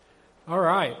All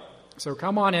right, so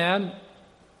come on in.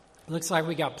 Looks like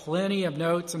we got plenty of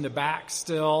notes in the back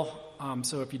still,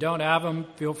 so if you don't have them,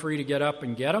 feel free to get up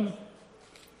and get them.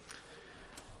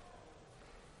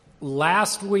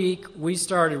 Last week, we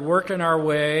started working our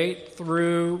way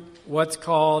through what's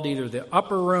called either the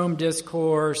upper room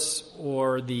discourse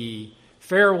or the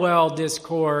farewell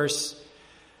discourse.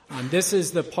 This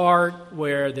is the part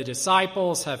where the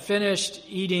disciples have finished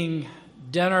eating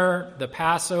dinner, the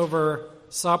Passover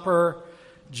supper.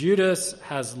 Judas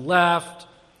has left,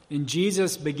 and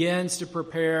Jesus begins to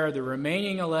prepare the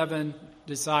remaining 11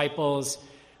 disciples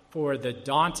for the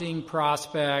daunting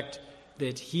prospect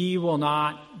that he will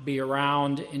not be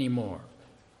around anymore.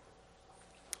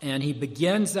 And he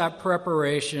begins that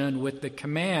preparation with the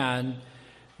command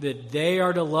that they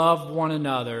are to love one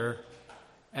another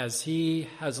as he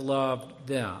has loved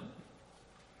them.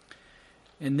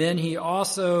 And then he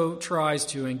also tries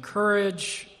to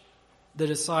encourage the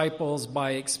disciples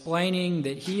by explaining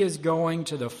that he is going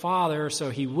to the Father, so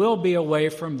he will be away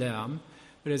from them,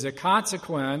 but as a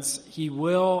consequence, he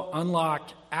will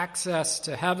unlock access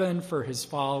to heaven for his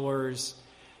followers,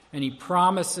 and he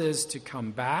promises to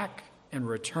come back and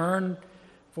return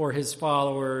for his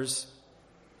followers.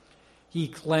 He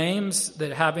claims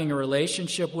that having a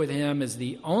relationship with him is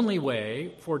the only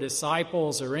way for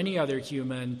disciples or any other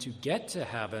human to get to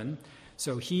heaven.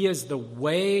 So he is the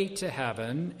way to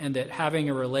heaven, and that having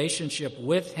a relationship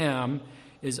with him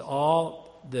is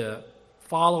all the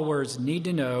followers need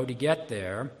to know to get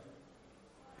there.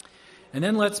 And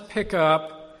then let's pick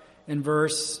up in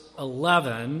verse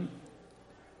 11,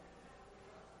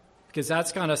 because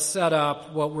that's going to set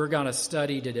up what we're going to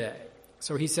study today.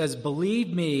 So he says,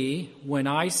 "Believe me when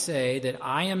I say that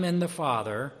I am in the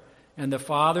Father, and the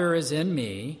Father is in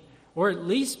me," or at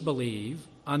least believe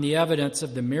on the evidence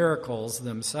of the miracles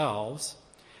themselves.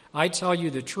 "I tell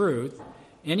you the truth,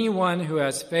 anyone who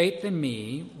has faith in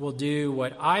me will do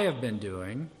what I have been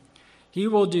doing. He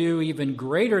will do even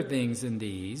greater things than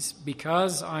these,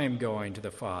 because I am going to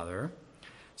the Father."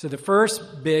 So the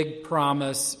first big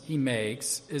promise he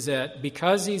makes is that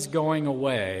because he's going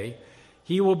away,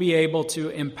 he will be able to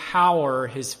empower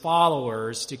his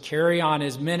followers to carry on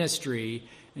his ministry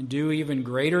and do even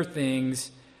greater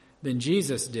things than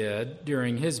Jesus did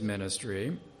during his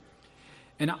ministry.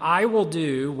 "And I will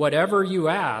do whatever you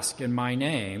ask in my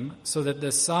name, so that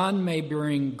the Son may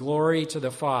bring glory to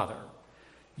the Father.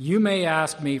 You may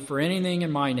ask me for anything in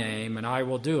my name, and I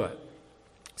will do it."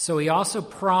 So he also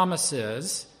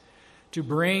promises to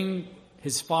bring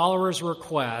his followers'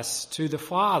 requests to the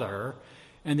Father,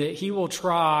 and that he will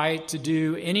try to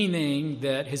do anything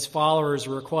that his followers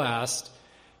request,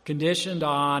 conditioned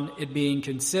on it being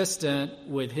consistent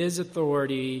with his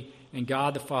authority and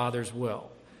God the Father's will.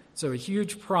 So a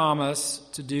huge promise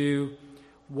to do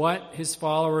what his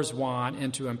followers want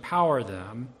and to empower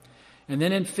them. And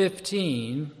then in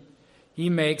 15,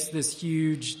 he makes this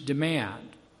huge demand.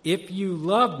 "If you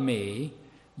love me,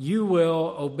 you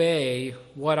will obey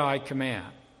what I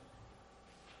command."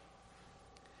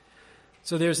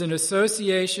 So there's an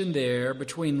association there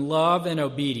between love and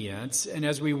obedience. And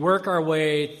as we work our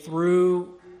way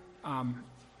through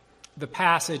the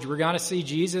passage, we're going to see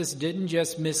Jesus didn't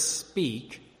just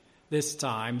misspeak this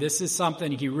time. This is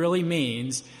something he really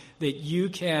means, that you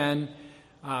can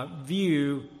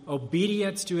view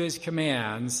obedience to his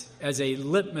commands as a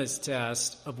litmus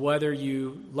test of whether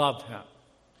you love him.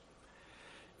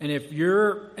 And if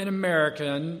you're an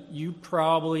American, you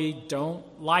probably don't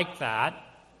like that,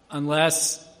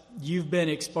 unless you've been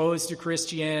exposed to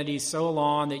Christianity so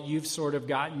long that you've sort of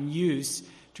gotten used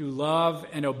to love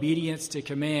and obedience to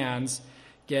commands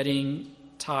getting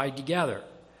tied together.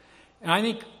 And I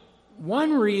think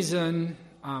one reason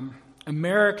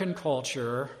American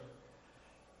culture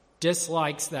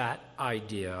dislikes that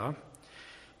idea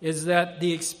is that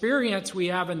the experience we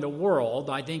have in the world,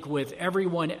 I think with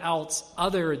everyone else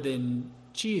other than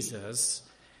Jesus,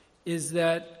 is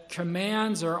that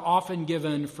commands are often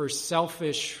given for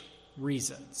selfish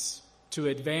reasons, to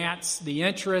advance the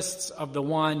interests of the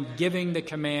one giving the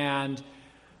command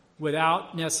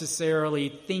without necessarily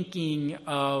thinking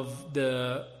of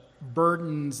the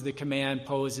burdens the command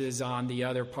poses on the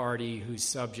other party who's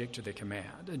subject to the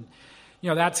command. And,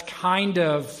 that's kind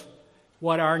of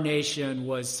what our nation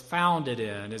was founded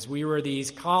in, as we were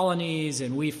these colonies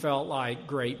and we felt like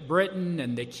Great Britain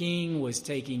and the king was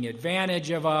taking advantage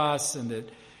of us, and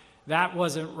that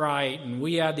wasn't right, and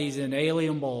we had these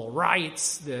inalienable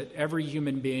rights that every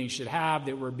human being should have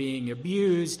that were being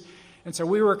abused. And so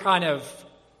we were kind of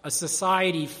a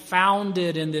society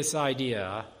founded in this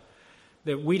idea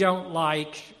that we don't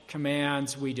like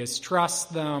commands, we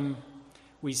distrust them,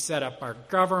 We set up our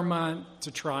government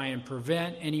to try and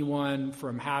prevent anyone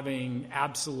from having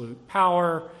absolute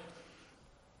power.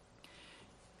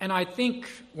 And I think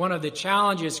one of the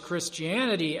challenges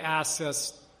Christianity asks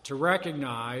us to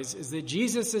recognize is that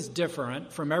Jesus is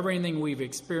different from everything we've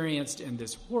experienced in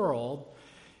this world,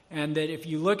 and that if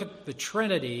you look at the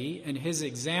Trinity and his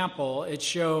example, it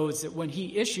shows that when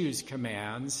he issues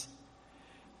commands,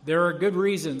 there are good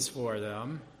reasons for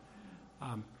them.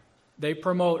 They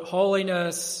promote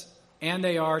holiness, and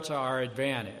they are to our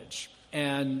advantage.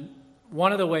 And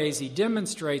one of the ways he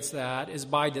demonstrates that is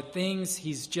by the things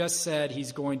he's just said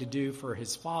he's going to do for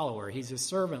his follower. He's a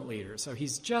servant leader. So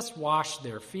he's just washed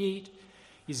their feet.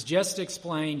 He's just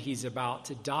explained he's about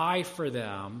to die for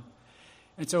them.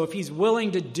 And so if he's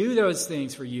willing to do those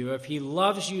things for you, if he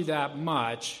loves you that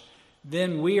much,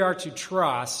 then we are to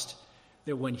trust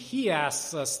that when he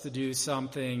asks us to do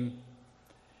something,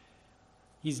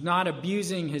 he's not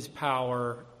abusing his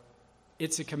power.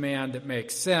 It's a command that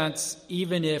makes sense,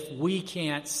 even if we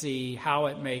can't see how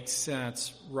it makes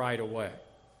sense right away.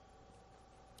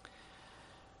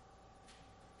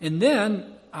 And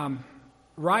then,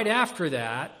 right after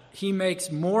that, he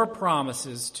makes more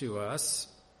promises to us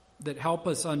that help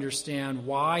us understand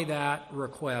why that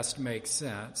request makes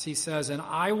sense. He says, "And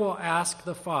I will ask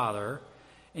the Father,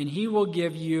 and he will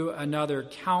give you another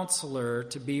counselor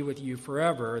to be with you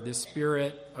forever, the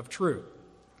Spirit of truth."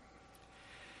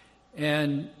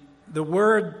 And the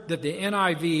word that the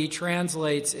NIV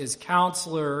translates as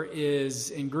counselor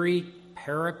is in Greek,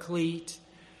 paraclete.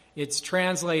 It's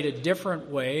translated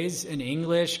different ways in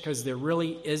English because there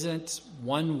really isn't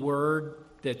one word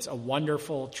that's a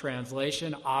wonderful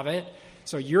translation of it.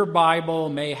 So your Bible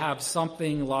may have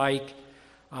something like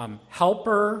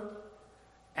helper,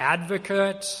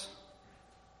 advocate.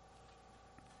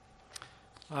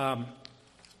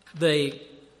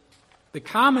 The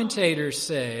commentators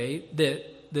say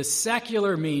that the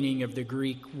secular meaning of the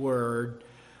Greek word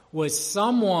was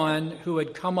someone who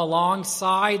had come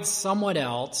alongside someone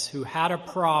else who had a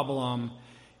problem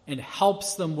and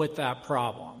helps them with that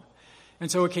problem. And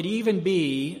so it could even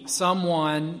be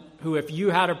someone who, if you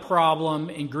had a problem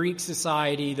in Greek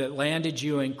society that landed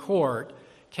you in court,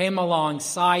 came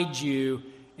alongside you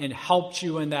and helped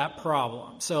you in that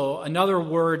problem. So another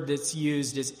word that's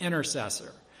used is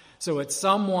intercessor. So it's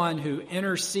someone who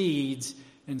intercedes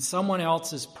in someone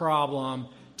else's problem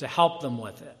to help them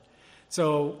with it.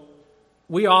 So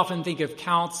we often think of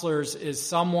counselors as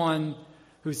someone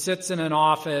who sits in an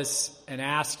office and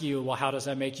asks you, well, how does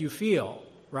that make you feel,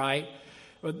 right?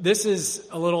 But this is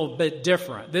a little bit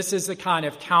different. This is the kind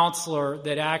of counselor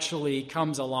that actually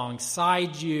comes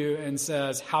alongside you and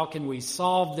says, how can we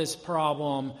solve this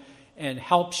problem, and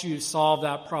helps you solve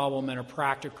that problem in a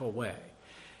practical way.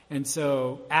 And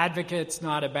so advocate's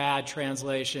not a bad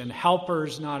translation.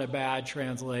 Helper's not a bad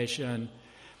translation.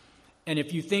 And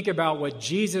if you think about what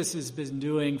Jesus has been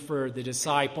doing for the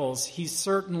disciples, he's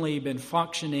certainly been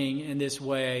functioning in this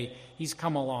way. He's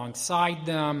come alongside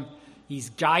them. He's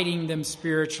guiding them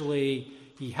spiritually.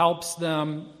 He helps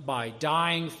them by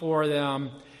dying for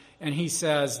them. And he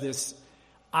says this,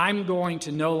 I'm going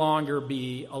to no longer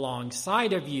be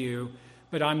alongside of you,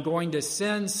 but I'm going to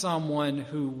send someone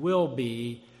who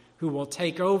will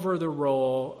take over the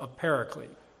role of paraclete.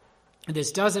 And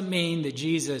this doesn't mean that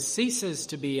Jesus ceases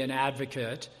to be an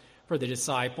advocate for the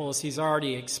disciples. He's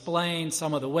already explained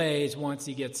some of the ways once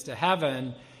he gets to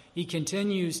heaven. He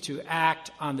continues to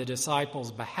act on the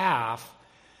disciples' behalf,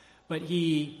 but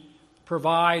he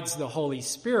provides the Holy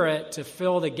Spirit to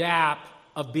fill the gap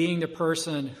of being the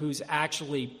person who's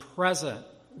actually present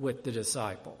with the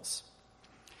disciples.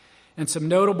 And some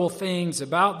notable things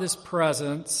about this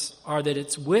presence are that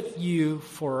it's with you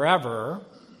forever.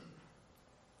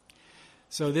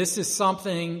 So this is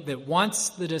something that once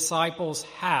the disciples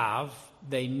have,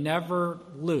 they never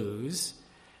lose.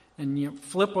 And you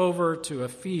flip over to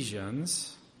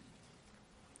Ephesians.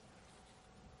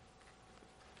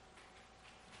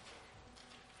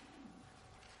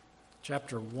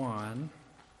 Chapter 1.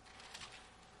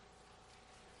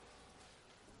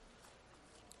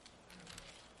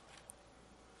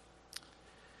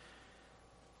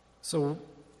 So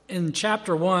in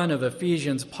chapter 1 of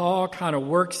Ephesians, Paul kind of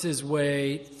works his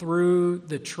way through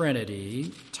the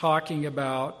Trinity, talking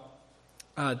about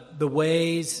the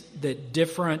ways that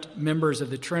different members of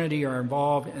the Trinity are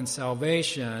involved in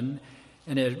salvation.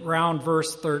 And at around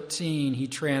verse 13, he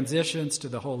transitions to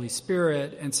the Holy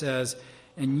Spirit and says,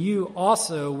 "And you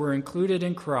also were included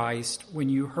in Christ when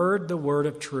you heard the word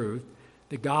of truth,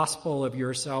 the gospel of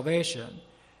your salvation.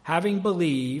 Having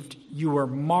believed, you were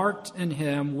marked in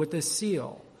him with a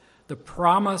seal, the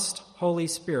promised Holy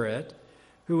Spirit,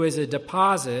 who is a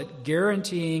deposit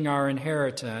guaranteeing our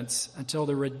inheritance until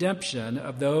the redemption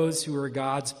of those who are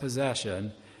God's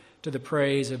possession to the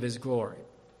praise of his glory.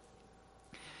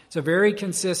 So very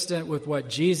consistent with what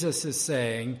Jesus is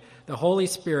saying, the Holy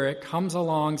Spirit comes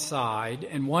alongside,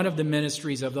 and one of the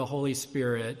ministries of the Holy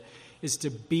Spirit is to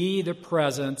be the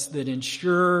presence that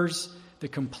ensures the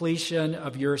completion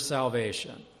of your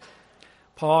salvation.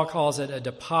 Paul calls it a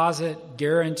deposit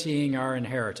guaranteeing our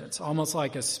inheritance, almost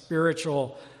like a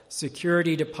spiritual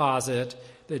security deposit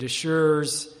that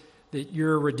assures that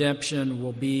your redemption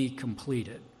will be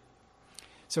completed.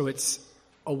 So it's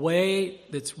a way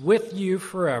that's with you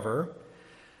forever.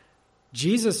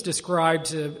 Jesus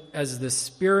describes it as the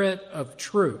Spirit of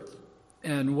truth.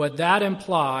 And what that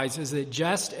implies is that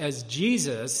just as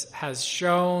Jesus has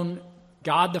shown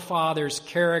God the Father's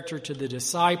character to the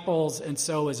disciples, and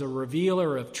so as a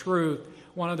revealer of truth,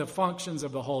 one of the functions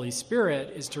of the Holy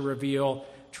Spirit is to reveal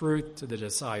truth to the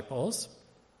disciples.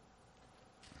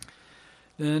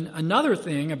 Then another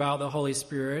thing about the Holy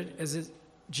Spirit is that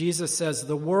Jesus says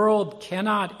the world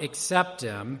cannot accept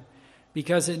him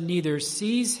because it neither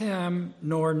sees him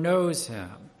nor knows him.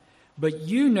 But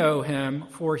you know him,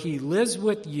 for he lives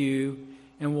with you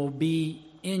and will be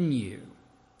in you.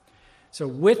 So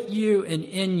with you and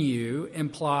in you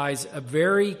implies a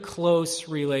very close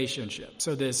relationship.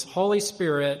 So this Holy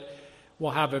Spirit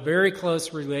will have a very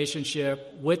close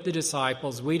relationship with the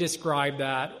disciples. We describe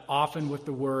that often with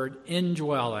the word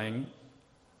indwelling.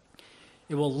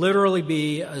 It will literally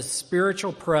be a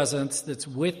spiritual presence that's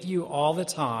with you all the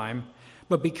time.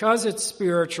 But because it's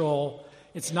spiritual,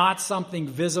 it's not something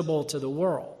visible to the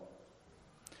world.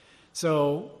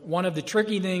 So one of the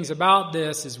tricky things about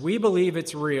this is we believe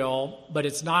it's real, but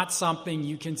it's not something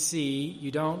you can see.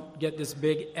 You don't get this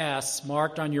big S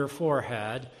marked on your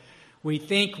forehead. We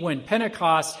think when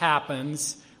Pentecost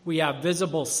happens, we have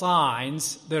visible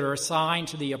signs that are assigned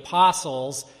to the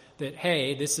apostles that,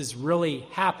 hey, this has really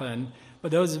happened.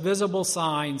 But those visible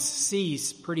signs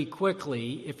cease pretty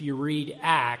quickly if you read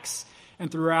Acts.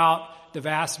 And throughout the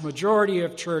vast majority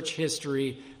of church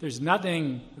history, there's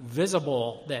nothing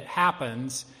visible that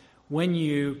happens when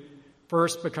you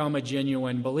first become a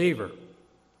genuine believer.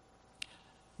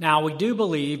 Now, we do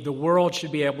believe the world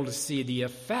should be able to see the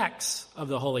effects of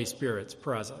the Holy Spirit's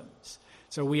presence.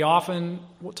 So we often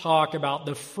talk about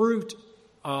the fruit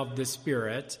of the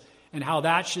Spirit and how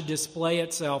that should display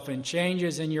itself in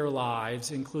changes in your lives,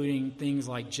 including things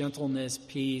like gentleness,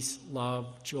 peace,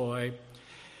 love, joy.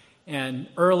 And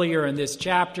earlier in this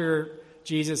chapter,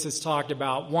 Jesus has talked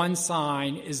about one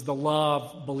sign is the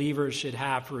love believers should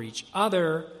have for each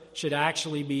other should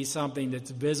actually be something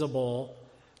that's visible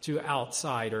to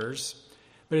outsiders.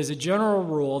 But as a general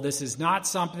rule, this is not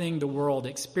something the world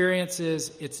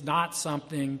experiences. It's not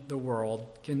something the world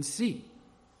can see.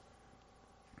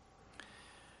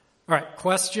 All right,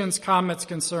 questions, comments,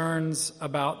 concerns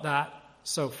about that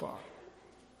so far?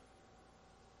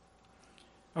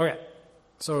 Okay,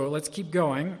 so let's keep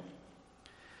going.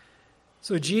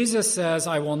 So Jesus says,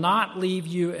 I will not leave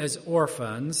you as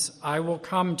orphans. I will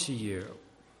come to you.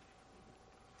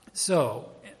 So,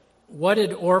 what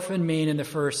did orphan mean in the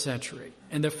first century?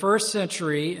 In the first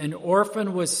century, an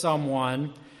orphan was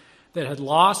someone that had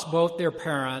lost both their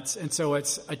parents, and so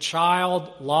it's a child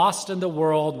lost in the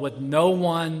world with no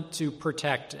one to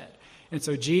protect it. And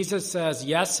so Jesus says,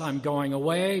 yes, I'm going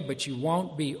away, but you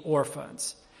won't be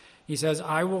orphans. He says,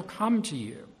 I will come to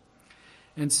you.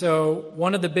 And so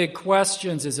one of the big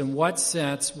questions is, in what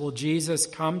sense will Jesus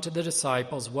come to the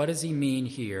disciples? What does he mean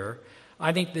here?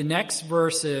 I think the next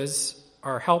verses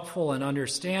are helpful in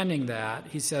understanding that.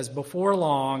 He says, before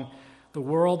long, the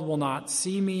world will not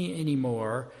see me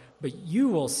anymore, but you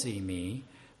will see me.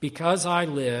 Because I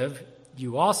live,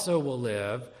 you also will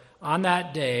live. On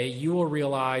that day, you will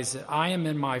realize that I am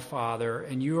in my Father,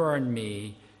 and you are in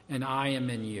me, and I am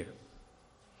in you.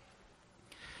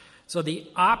 So the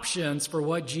options for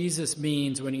what Jesus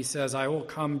means when he says, I will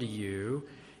come to you,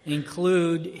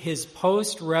 include his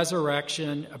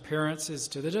post-resurrection appearances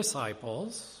to the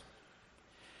disciples,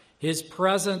 his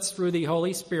presence through the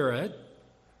Holy Spirit,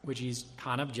 which he's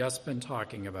kind of just been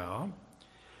talking about,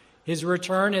 his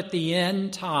return at the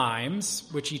end times,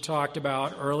 which he talked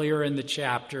about earlier in the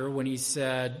chapter when he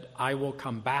said, I will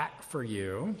come back for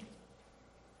you,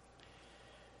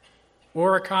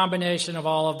 or a combination of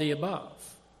all of the above.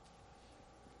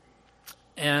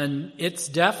 And it's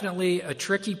definitely a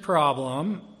tricky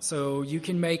problem, so you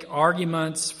can make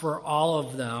arguments for all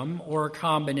of them or a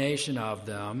combination of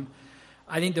them.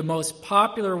 I think the most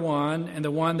popular one, and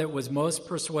the one that was most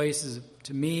persuasive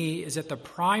to me, is that the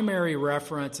primary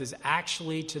reference is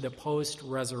actually to the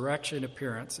post-resurrection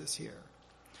appearances here.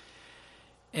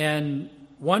 And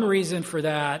one reason for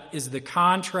that is the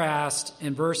contrast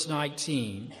in verse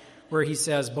 19, where he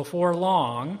says, before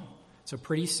long, so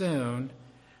pretty soon,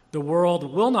 the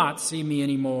world will not see me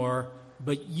anymore,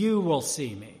 but you will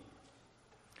see me.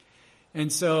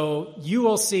 And so, you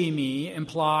will see me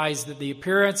implies that the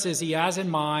appearances he has in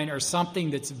mind are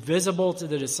something that's visible to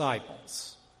the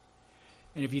disciples.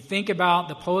 And if you think about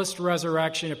the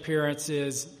post-resurrection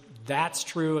appearances, that's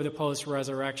true of the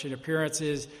post-resurrection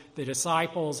appearances. The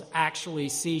disciples actually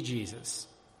see Jesus.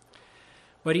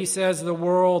 But he says the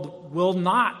world will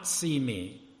not see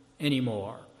me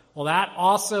anymore. Well, that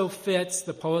also fits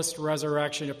the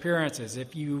post-resurrection appearances.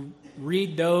 If you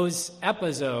read those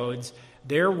episodes,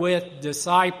 they're with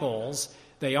disciples.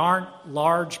 They aren't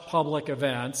large public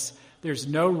events. There's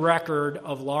no record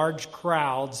of large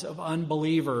crowds of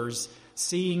unbelievers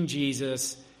seeing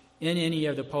Jesus in any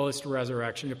of the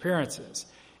post-resurrection appearances.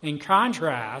 In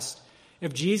contrast,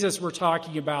 if Jesus were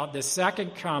talking about the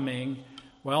second coming,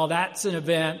 well, that's an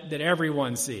event that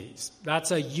everyone sees. That's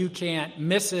a you can't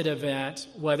miss it event,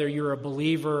 whether you're a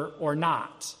believer or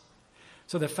not.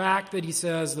 So the fact that he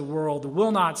says the world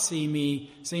will not see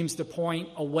me seems to point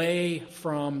away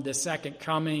from the second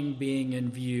coming being in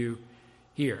view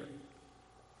here.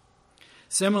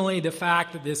 Similarly, the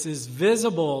fact that this is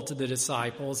visible to the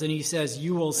disciples, and he says,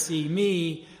 you will see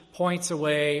me, points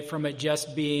away from it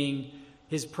just being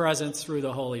his presence through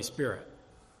the Holy Spirit.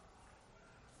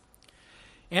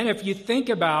 And if you think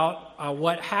about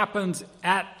what happens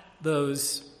at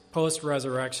those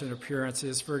post-resurrection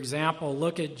appearances, for example,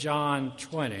 look at John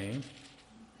 20.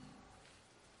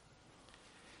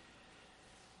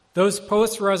 Those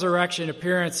post-resurrection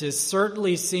appearances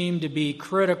certainly seem to be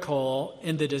critical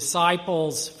in the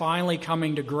disciples finally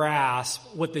coming to grasp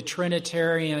what the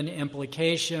Trinitarian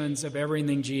implications of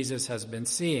everything Jesus has been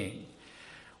seeing.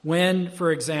 When,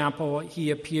 for example,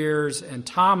 he appears and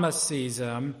Thomas sees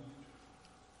him,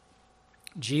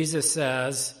 Jesus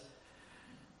says,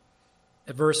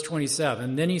 at verse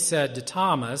 27, then he said to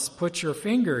Thomas, put your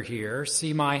finger here,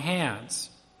 see my hands.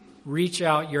 Reach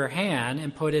out your hand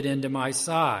and put it into my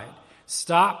side.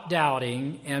 Stop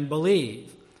doubting and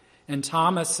believe. And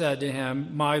Thomas said to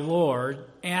him, my Lord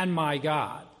and my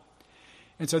God.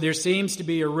 And so there seems to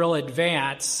be a real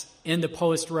advance in the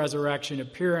post-resurrection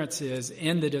appearances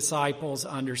in the disciples'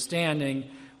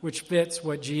 understanding, which fits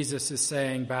what Jesus is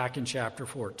saying back in chapter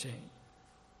 14.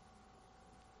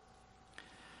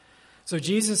 So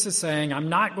Jesus is saying, I'm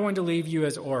not going to leave you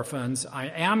as orphans. I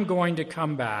am going to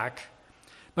come back.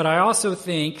 But I also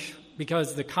think,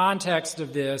 because the context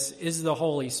of this is the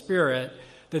Holy Spirit,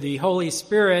 that the Holy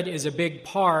Spirit is a big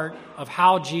part of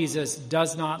how Jesus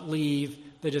does not leave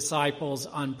the disciples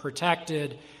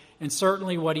unprotected. And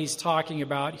certainly what he's talking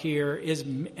about here is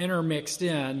intermixed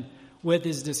in with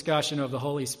his discussion of the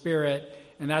Holy Spirit.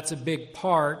 And that's a big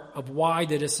part of why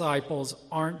the disciples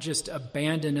aren't just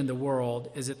abandoned in the world,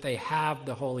 is that they have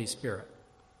the Holy Spirit.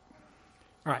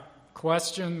 All right,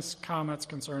 questions, comments,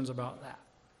 concerns about that?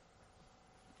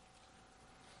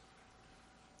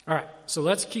 All right, so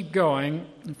let's keep going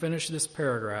and finish this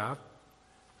paragraph.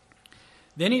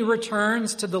 Then he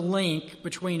returns to the link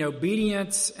between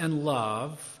obedience and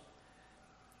love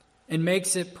and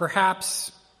makes it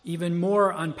perhaps even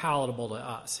more unpalatable to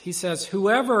us. He says,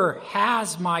 whoever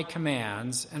has my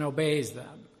commands and obeys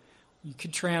them. You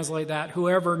could translate that,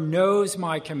 whoever knows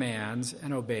my commands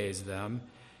and obeys them,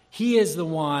 he is the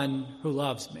one who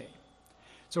loves me.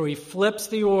 So he flips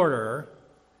the order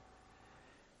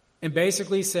and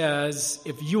basically says,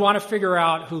 if you want to figure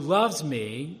out who loves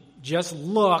me, just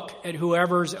look at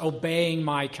whoever's obeying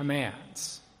my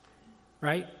commands.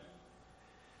 Right?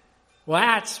 Well,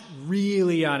 that's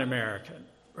really un-American,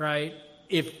 right?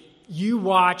 If you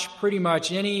watch pretty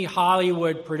much any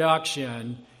Hollywood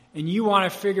production and you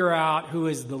want to figure out who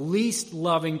is the least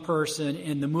loving person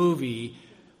in the movie,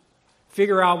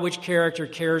 figure out which character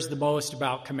cares the most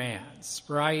about commands,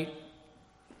 right?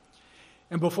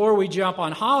 And before we jump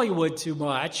on Hollywood too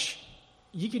much,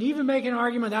 you could even make an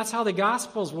argument that's how the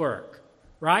Gospels work,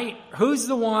 right? Who's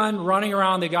the one running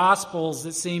around the Gospels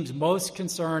that seems most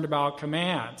concerned about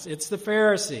commands? It's the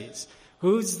Pharisees.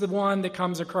 Who's the one that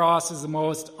comes across as the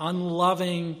most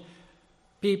unloving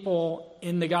people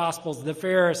in the Gospels? The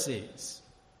Pharisees.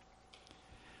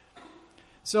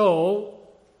 So,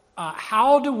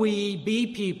 how do we be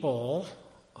people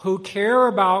who care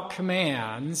about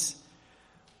commands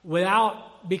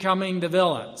without becoming the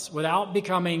villains, without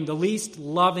becoming the least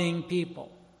loving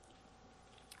people?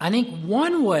 I think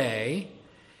one way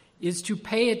is to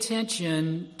pay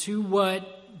attention to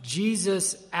what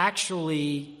Jesus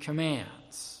actually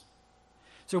commands.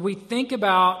 So we think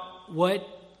about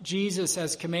what Jesus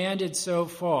has commanded so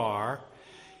far,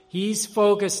 he's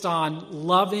focused on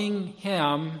loving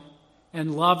him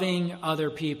and loving other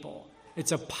people.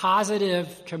 It's a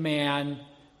positive command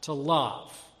to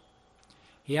love.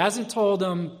 He hasn't told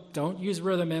them, don't use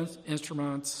rhythm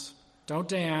instruments, don't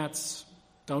dance,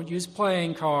 don't use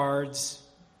playing cards.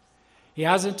 He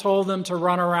hasn't told them to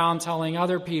run around telling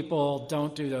other people,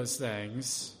 don't do those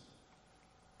things.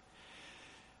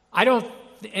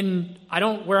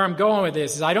 Where I'm going with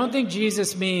this is I don't think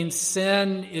Jesus means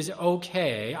sin is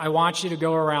okay. I want you to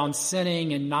go around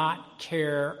sinning and not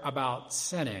care about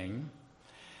sinning.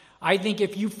 I think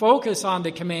if you focus on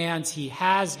the commands he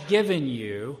has given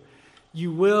you,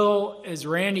 you will, as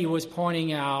Randy was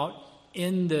pointing out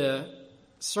in the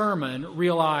sermon,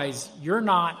 realize you're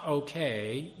not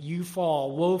okay. You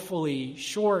fall woefully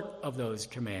short of those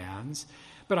commands.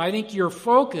 But I think your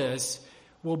focus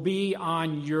will be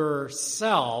on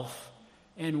yourself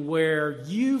and where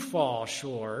you fall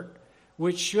short,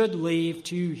 which should lead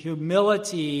to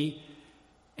humility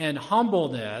and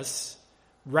humbleness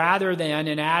rather than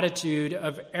an attitude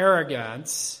of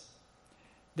arrogance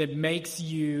that makes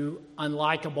you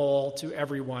unlikable to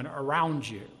everyone around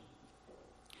you.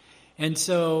 And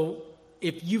so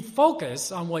if you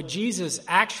focus on what Jesus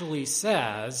actually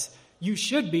says, you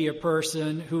should be a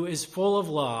person who is full of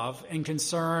love and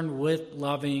concerned with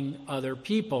loving other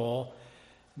people,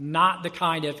 not the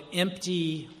kind of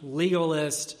empty,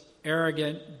 legalist,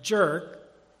 arrogant jerk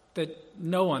that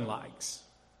no one likes.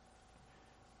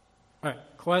 All right,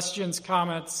 questions,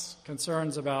 comments,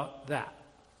 concerns about that?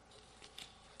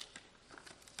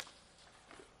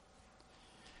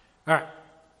 All right.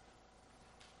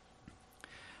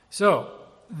 So,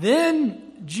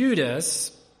 then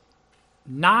Judas,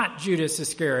 not Judas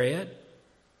Iscariot,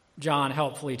 John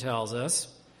helpfully tells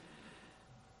us.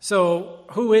 So,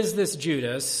 who is this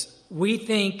Judas? We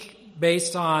think,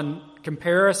 based on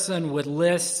comparison with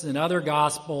lists in other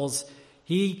Gospels,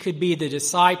 he could be the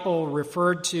disciple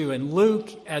referred to in Luke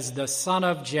as the son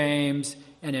of James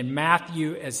and in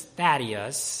Matthew as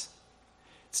Thaddeus.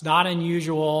 It's not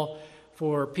unusual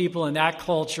for people in that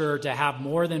culture to have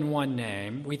more than one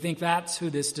name. We think that's who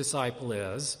this disciple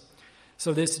is.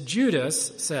 So this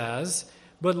Judas says,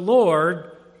 "But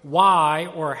Lord, why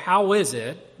or how is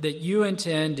it that you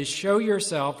intend to show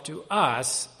yourself to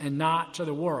us and not to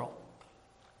the world?"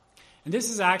 And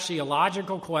this is actually a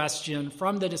logical question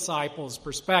from the disciples'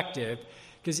 perspective,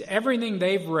 because everything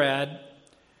they've read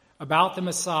about the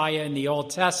Messiah in the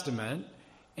Old Testament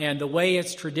and the way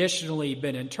it's traditionally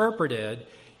been interpreted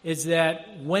is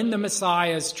that when the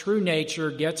Messiah's true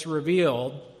nature gets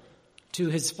revealed to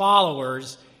his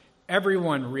followers,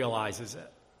 everyone realizes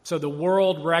it. So the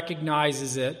world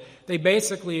recognizes it. They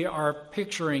basically are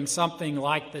picturing something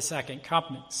like the second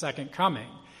coming,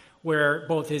 where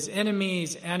both his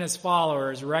enemies and his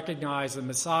followers recognize the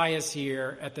Messiah's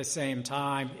here at the same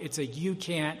time. It's a you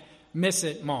can't miss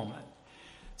it moment.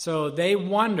 So they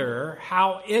wonder,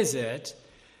 how is it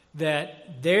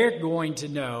that they're going to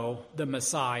know the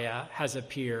Messiah has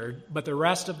appeared, but the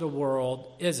rest of the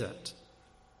world isn't?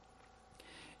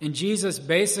 And Jesus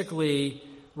basically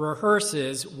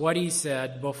rehearses what he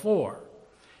said before.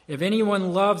 If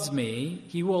anyone loves me,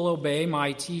 he will obey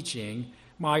my teaching.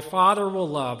 My Father will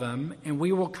love him, and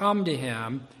we will come to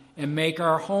him and make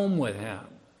our home with him.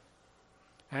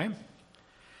 Okay?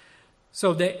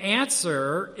 So the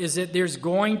answer is that there's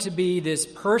going to be this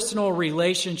personal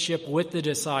relationship with the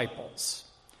disciples.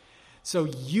 So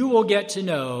you will get to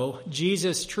know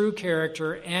Jesus' true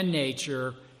character and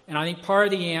nature, and I think part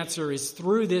of the answer is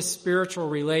through this spiritual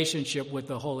relationship with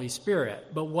the Holy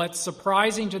Spirit. But what's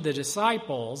surprising to the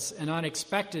disciples and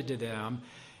unexpected to them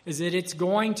is that it's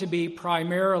going to be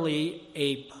primarily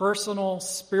a personal,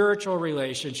 spiritual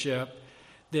relationship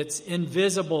that's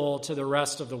invisible to the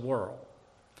rest of the world.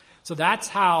 So that's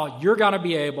how you're going to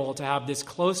be able to have this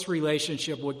close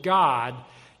relationship with God,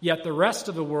 yet the rest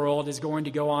of the world is going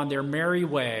to go on their merry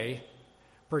way,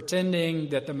 pretending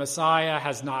that the Messiah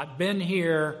has not been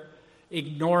here,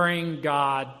 ignoring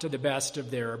God to the best of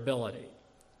their ability.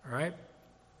 All right?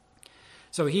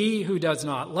 So he who does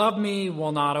not love me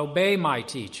will not obey my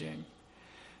teaching.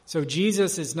 So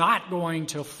Jesus is not going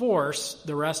to force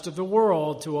the rest of the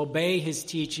world to obey his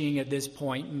teaching at this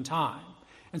point in time.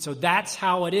 And so that's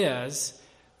how it is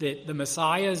that the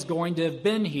Messiah is going to have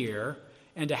been here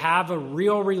and to have a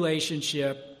real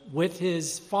relationship with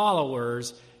his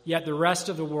followers, yet the rest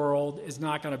of the world is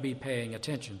not going to be paying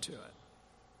attention to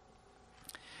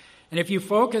it. And if you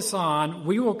focus on,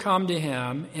 we will come to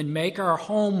him and make our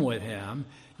home with him,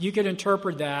 you could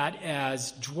interpret that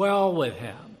as dwell with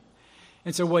him.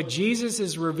 And so what Jesus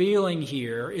is revealing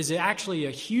here is actually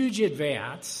a huge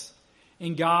advance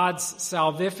in God's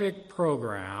salvific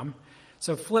program.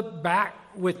 So flip back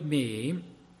with me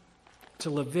to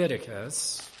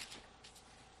Leviticus.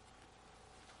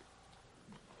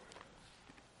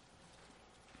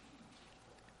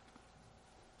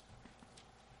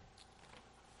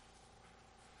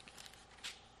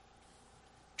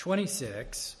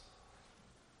 (26).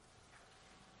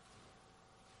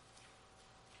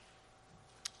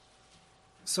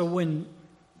 So when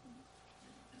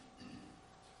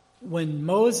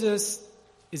Moses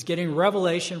is getting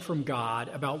revelation from God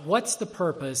about what's the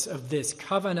purpose of this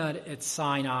covenant at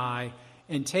Sinai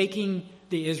and taking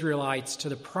the Israelites to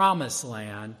the promised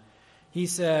land, he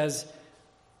says,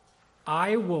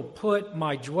 I will put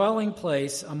my dwelling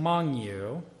place among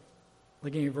you,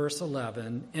 looking at verse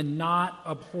 11, and not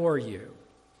abhor you.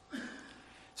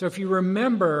 So if you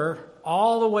remember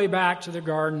all the way back to the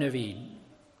Garden of Eden,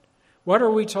 what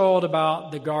are we told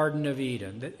about the Garden of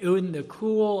Eden? That in the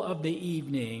cool of the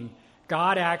evening,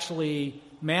 God actually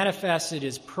manifested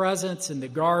his presence in the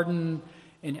garden,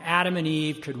 and Adam and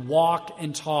Eve could walk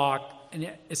and talk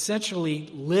and essentially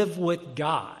live with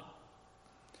God,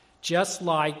 just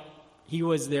like he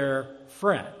was their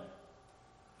friend,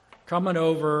 coming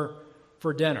over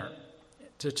for dinner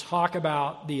to talk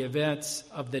about the events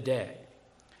of the day.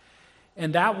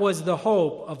 And that was the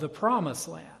hope of the promised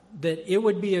land, that it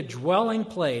would be a dwelling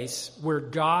place where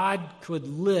God could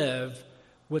live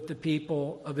with the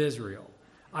people of Israel.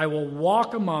 I will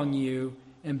walk among you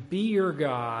and be your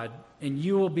God, and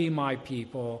you will be my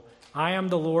people. I am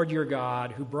the Lord your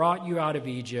God who brought you out of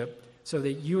Egypt so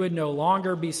that you would no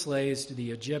longer be slaves to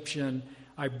the Egyptian.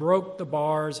 I broke the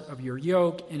bars of your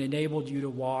yoke and enabled you to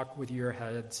walk with your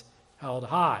heads held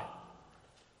high.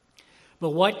 But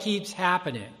what keeps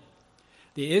happening?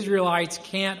 The Israelites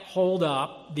can't hold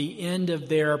up the end of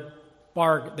the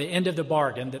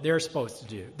bargain that they're supposed to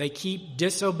do. They keep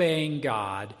disobeying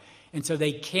God, and so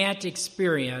they can't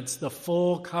experience the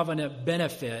full covenant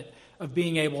benefit of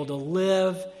being able to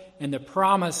live in the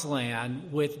promised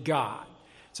land with God.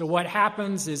 So what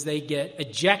happens is they get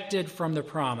ejected from the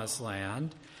promised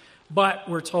land, but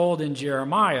we're told in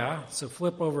Jeremiah, so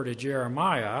flip over to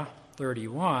Jeremiah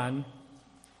 31,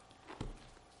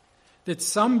 that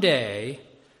someday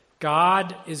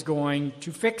God is going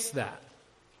to fix that.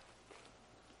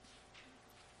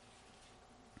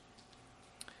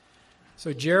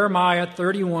 So Jeremiah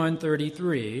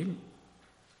 31:33,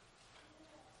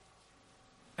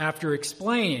 after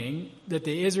explaining that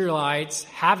the Israelites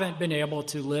haven't been able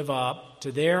to live up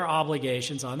to their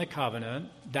obligations on the covenant,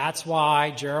 that's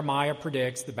why Jeremiah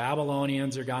predicts the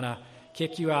Babylonians are going to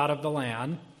kick you out of the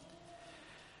land.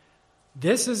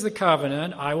 This is the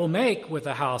covenant I will make with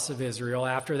the house of Israel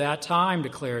after that time,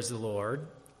 declares the Lord.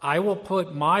 I will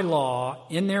put my law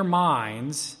in their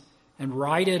minds and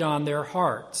write it on their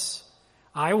hearts.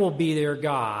 I will be their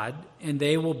God, and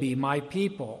they will be my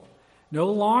people.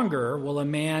 No longer will a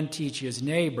man teach his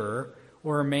neighbor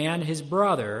or a man his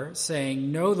brother,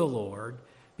 saying, Know the Lord,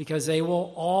 because they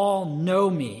will all know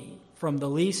me, from the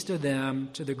least of them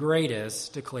to the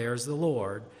greatest, declares the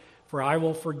Lord. For I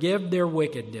will forgive their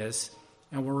wickedness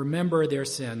and will remember their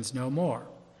sins no more.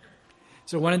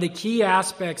 So one of the key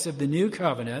aspects of the new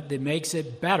covenant that makes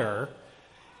it better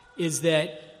is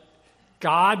that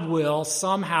God will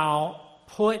somehow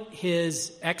put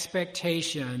his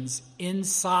expectations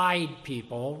inside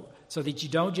people so that you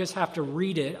don't just have to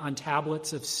read it on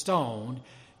tablets of stone.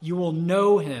 You will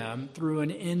know him through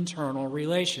an internal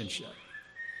relationship.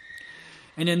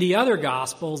 And in the other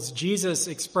Gospels, Jesus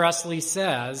expressly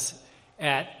says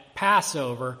at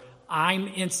Passover, I'm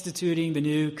instituting the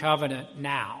new covenant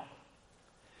now.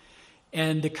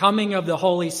 And the coming of the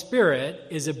Holy Spirit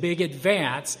is a big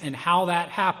advance in how that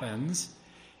happens.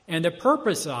 And the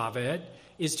purpose of it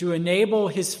is to enable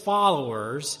his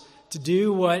followers to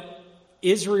do what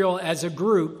Israel as a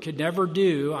group could never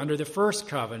do under the first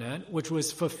covenant, which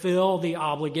was fulfill the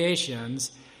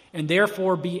obligations and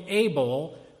therefore be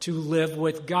able to live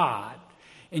with God.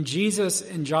 And Jesus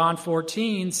in John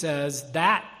 14 says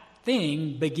that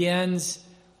thing begins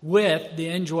with the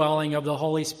indwelling of the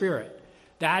Holy Spirit.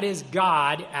 That is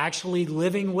God actually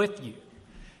living with you.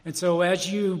 And so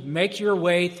as you make your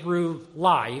way through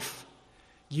life,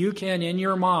 you can, in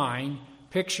your mind,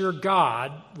 picture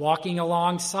God walking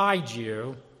alongside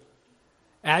you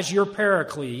as your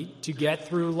paraclete to get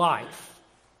through life.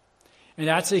 And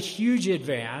that's a huge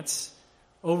advance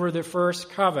over the first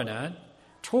covenant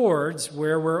towards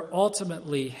where we're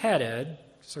ultimately headed.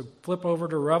 So flip over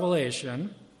to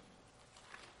Revelation.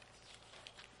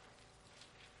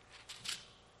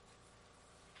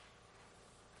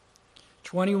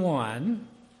 21.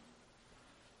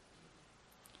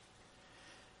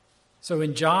 So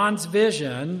in John's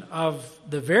vision of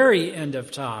the very end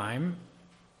of time,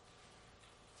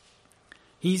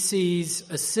 he sees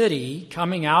a city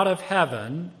coming out of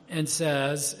heaven and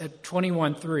says at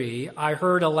 21:3, I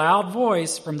heard a loud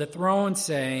voice from the throne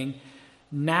saying,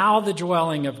 now the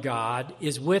dwelling of God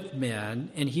is with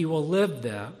men, and he will live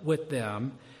with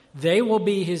them. They will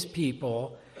be his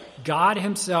people. God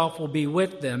himself will be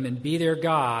with them and be their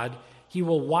God. He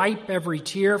will wipe every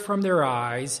tear from their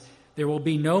eyes. There will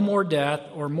be no more death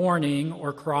or mourning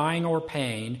or crying or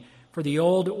pain, for the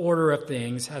old order of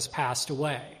things has passed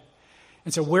away.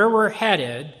 And so where we're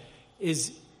headed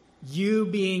is you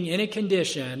being in a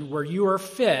condition where you are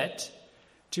fit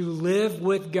to live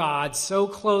with God so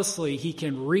closely he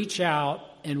can reach out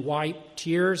and wipe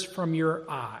tears from your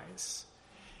eyes.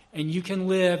 And you can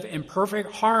live in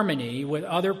perfect harmony with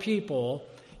other people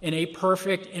in a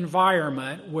perfect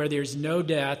environment where there's no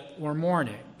death or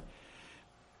mourning.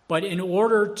 But in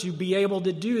order to be able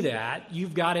to do that,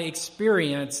 you've got to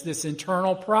experience this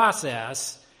internal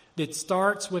process that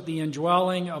starts with the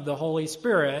indwelling of the Holy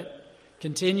Spirit,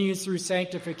 continues through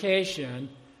sanctification,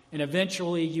 and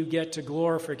eventually you get to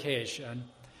glorification,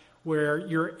 where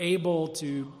you're able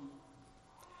to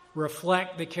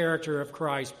reflect the character of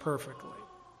Christ perfectly.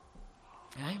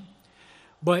 Okay?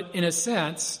 But in a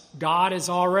sense, God is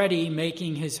already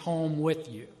making his home with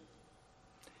you.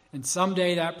 And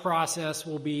someday that process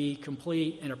will be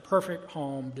complete in a perfect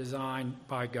home designed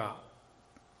by God.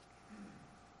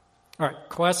 All right,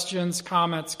 questions,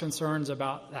 comments, concerns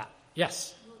about that?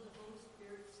 Yes? Will the Holy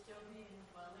Spirit still be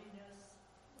indwelling us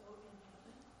in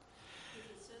heaven?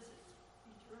 Because it says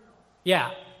it's eternal.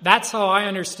 Yeah, that's how I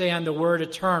understand the word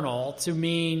eternal, to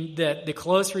mean that the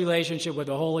close relationship with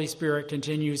the Holy Spirit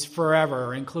continues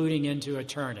forever, including into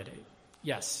eternity.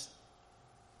 Yes?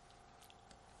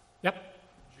 Yep.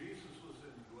 Jesus was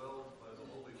indwelled by the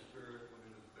Holy Spirit when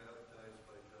he was baptized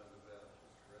by John the Baptist,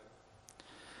 correct?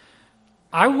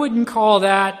 I wouldn't call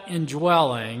that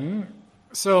indwelling.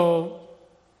 So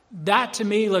that to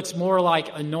me looks more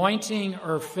like anointing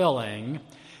or filling.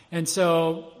 And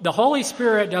so the Holy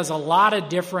Spirit does a lot of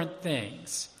different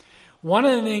things. One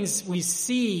of the things we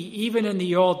see even in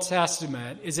the Old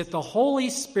Testament is that the Holy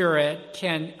Spirit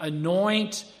can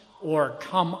anoint or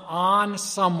come on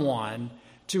someone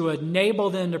to enable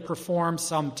them to perform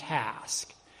some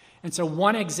task. And so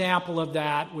one example of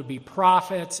that would be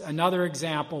prophets. Another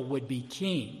example would be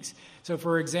kings. So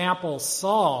for example,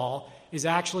 Saul is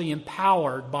actually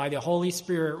empowered by the Holy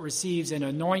Spirit, receives an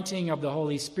anointing of the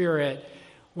Holy Spirit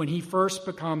when he first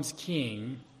becomes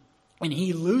king, and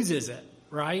he loses it,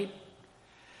 right?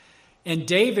 And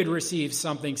David receives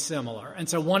something similar. And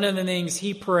so one of the things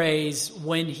he prays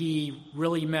when he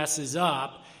really messes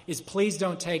up is, please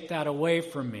don't take that away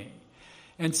from me.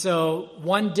 And so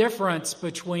one difference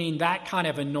between that kind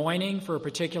of anointing for a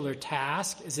particular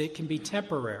task is it can be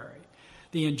temporary.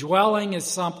 The indwelling is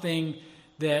something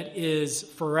that is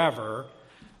forever.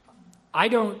 I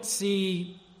don't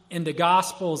see in the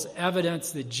Gospels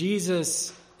evidence that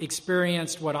Jesus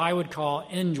experienced what I would call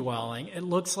indwelling. It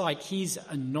looks like he's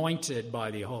anointed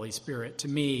by the Holy Spirit to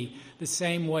me, the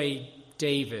same way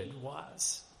David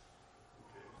was.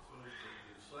 Okay, so the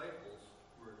disciples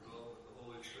were indwelled with the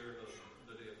Holy Spirit on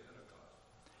the day of Pentecost.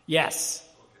 Yes.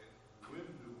 Okay, when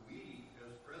do we,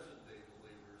 as present-day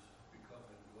believers, become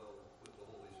indwelled with the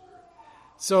Holy Spirit?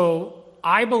 So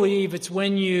I believe it's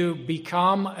when you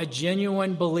become a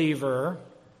genuine believer.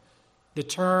 The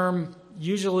term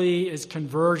usually is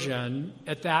conversion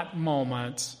at that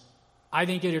moment. I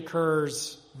think it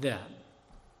occurs then.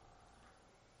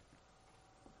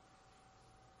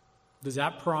 Does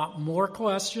that prompt more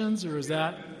questions, or is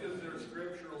that? Is there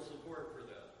scriptural support for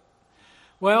that?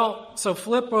 Well, so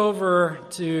flip over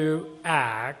to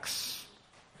Acts.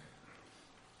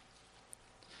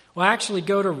 Well, actually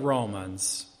go to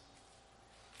Romans.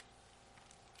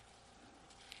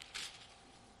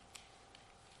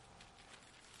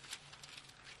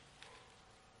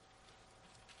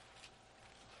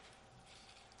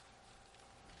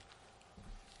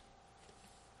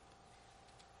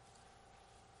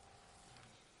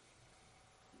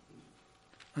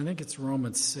 I think it's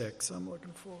Romans 6 I'm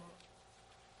looking for.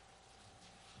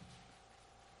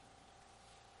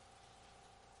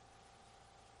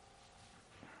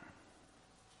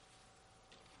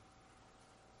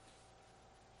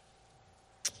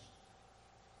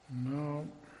 No.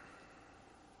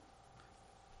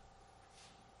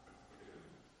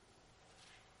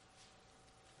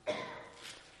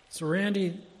 So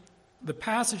Randy, the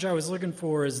passage I was looking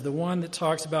for is the one that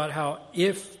talks about how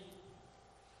if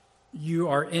you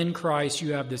are in Christ,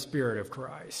 you have the Spirit of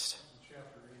Christ.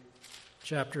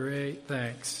 Chapter 8,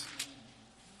 thanks.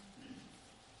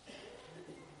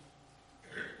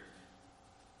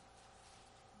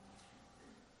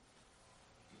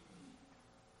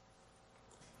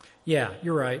 Yeah,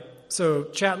 you're right. So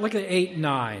look at 8 and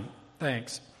 9.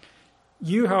 Thanks.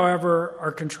 You, however,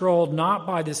 are controlled not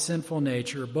by the sinful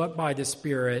nature, but by the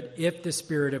Spirit, if the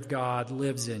Spirit of God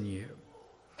lives in you.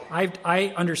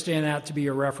 I understand that to be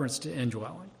a reference to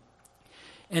indwelling.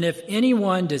 And if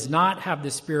anyone does not have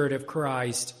the Spirit of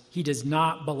Christ, he does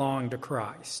not belong to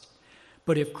Christ.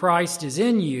 But if Christ is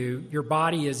in you, your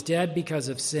body is dead because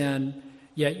of sin,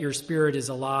 yet your spirit is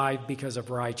alive because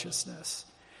of righteousness.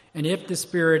 And if the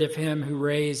Spirit of him who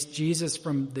raised Jesus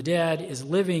from the dead is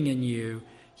living in you,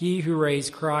 he who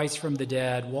raised Christ from the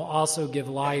dead will also give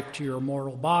life to your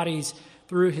mortal bodies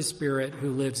through his Spirit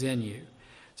who lives in you.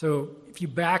 So if you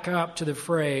back up to the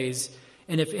phrase,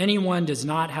 and if anyone does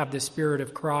not have the Spirit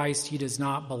of Christ, he does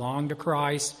not belong to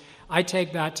Christ, I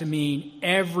take that to mean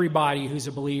everybody who's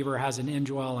a believer has an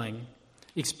indwelling,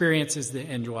 experiences the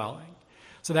indwelling.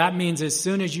 So that means as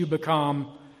soon as you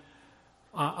become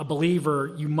a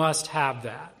believer, you must have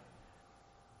that.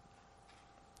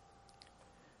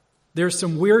 There's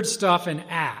some weird stuff in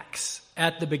Acts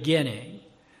at the beginning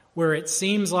where it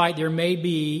seems like there may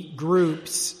be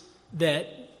groups that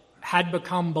had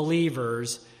become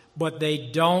believers, but they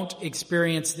don't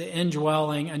experience the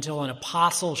indwelling until an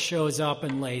apostle shows up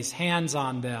and lays hands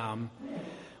on them.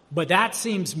 But that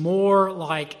seems more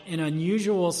like an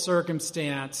unusual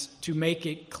circumstance to make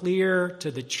it clear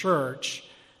to the church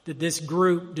that this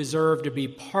group deserved to be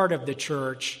part of the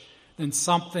church than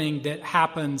something that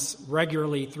happens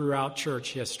regularly throughout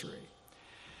church history.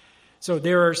 So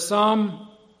there are some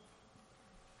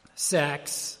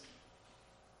sects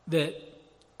that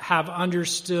have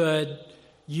understood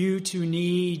you to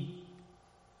need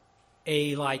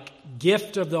a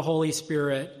gift of the Holy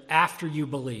Spirit after you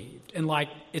believed. And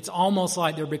it's almost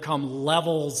like there become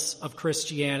levels of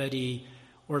Christianity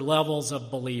or levels of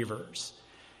believers.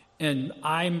 And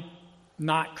I'm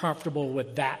not comfortable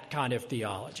with that kind of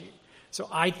theology. So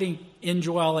I think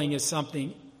indwelling is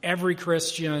something every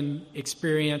Christian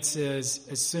experiences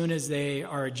as soon as they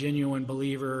are a genuine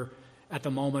believer at the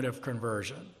moment of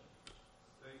conversion.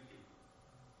 Thank you.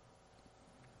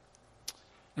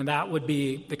 And that would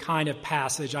be the kind of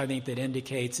passage I think that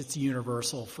indicates it's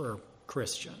universal for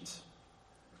Christians.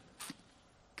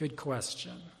 Good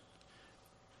question.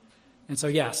 And so,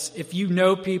 yes, if you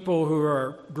know people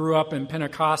who grew up in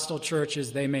Pentecostal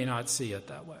churches, they may not see it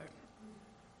that way.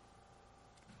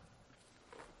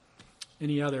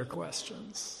 Any other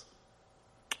questions?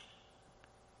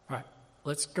 All right,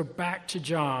 let's go back to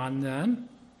John then.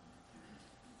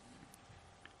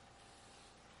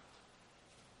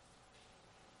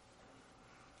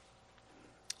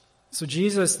 So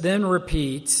Jesus then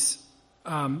repeats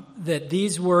that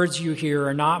these words you hear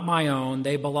are not my own.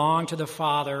 They belong to the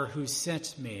Father who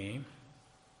sent me.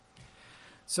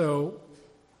 So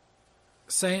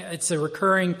it's a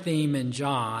recurring theme in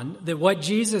John that what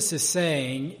Jesus is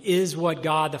saying is what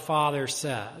God the Father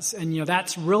says. And,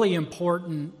 that's really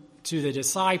important to the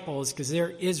disciples because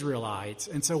they're Israelites.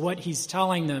 And so what he's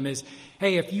telling them is,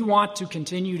 hey, if you want to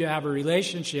continue to have a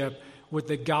relationship with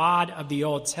the God of the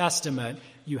Old Testament,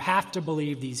 you have to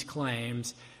believe these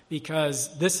claims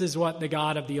because this is what the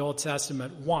God of the Old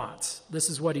Testament wants. This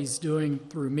is what he's doing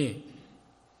through me.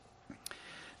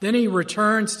 Then he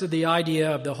returns to the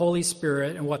idea of the Holy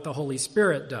Spirit and what the Holy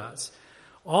Spirit does.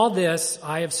 All this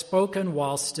I have spoken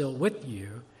while still with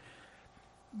you,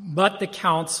 but the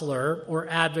counselor or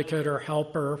advocate or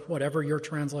helper, whatever your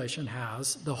translation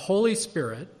has, the Holy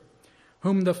Spirit,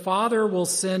 whom the Father will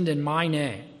send in my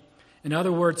name. In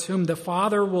other words, whom the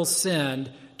Father will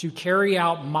send to carry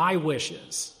out my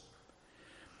wishes,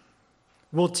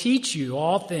 will teach you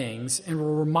all things and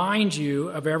will remind you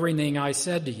of everything I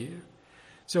said to you.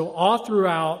 So all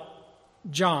throughout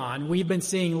John, we've been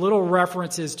seeing little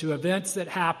references to events that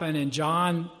happen, and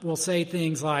John will say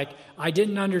things like, I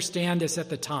didn't understand this at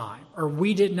the time, or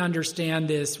we didn't understand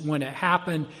this when it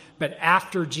happened, but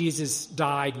after Jesus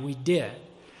died, we did.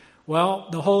 Well,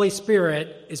 the Holy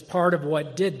Spirit is part of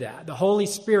what did that. The Holy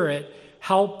Spirit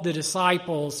helped the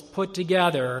disciples put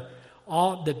together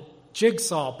all the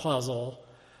jigsaw puzzle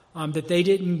that they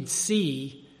didn't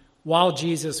see while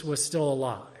Jesus was still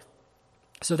alive.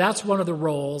 So that's one of the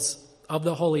roles of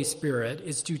the Holy Spirit,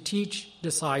 is to teach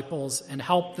disciples and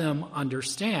help them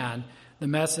understand the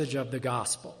message of the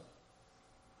gospel.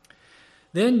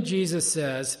 Then Jesus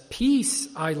says, peace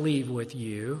I leave with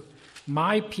you,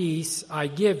 my peace I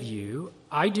give you.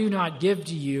 I do not give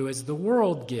to you as the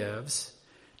world gives.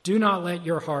 Do not let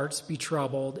your hearts be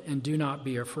troubled, and do not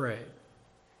be afraid.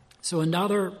 So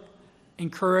another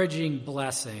encouraging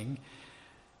blessing.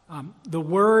 The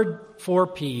word for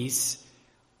peace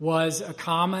was a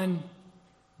common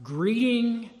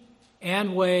greeting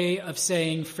and way of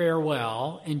saying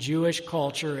farewell in Jewish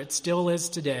culture. It still is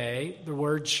today. The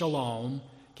word shalom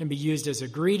can be used as a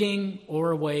greeting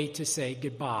or a way to say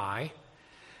goodbye.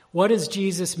 What does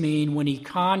Jesus mean when he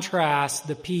contrasts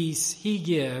the peace he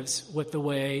gives with the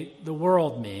way the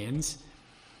world means?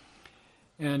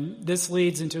 And this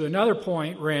leads into another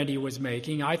point Randy was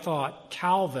making. I thought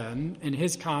Calvin, in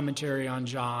his commentary on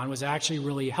John, was actually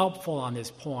really helpful on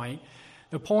this point.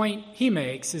 The point he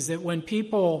makes is that when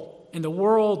people in the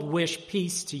world wish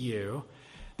peace to you,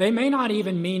 they may not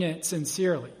even mean it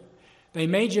sincerely. They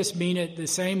may just mean it the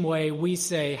same way we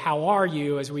say, "How are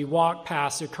you?" as we walk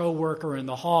past a coworker in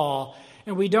the hall,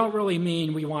 and we don't really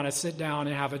mean we want to sit down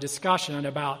and have a discussion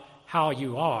about how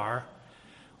you are.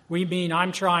 We mean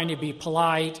I'm trying to be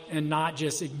polite and not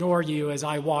just ignore you as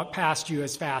I walk past you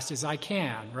as fast as I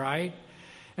can, right?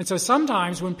 And so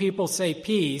sometimes when people say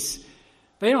peace,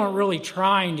 they aren't really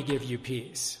trying to give you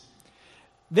peace.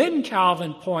 Then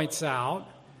Calvin points out,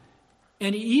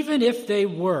 and even if they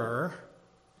were,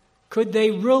 could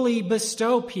they really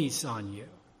bestow peace on you?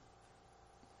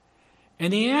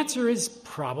 And the answer is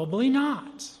probably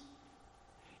not.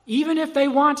 Even if they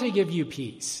want to give you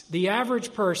peace, the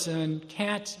average person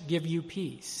can't give you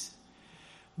peace.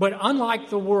 But unlike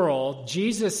the world,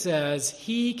 Jesus says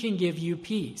he can give you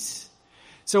peace.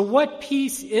 So what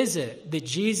peace is it that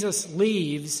Jesus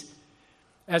leaves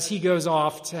as he goes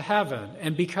off to heaven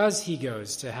and because he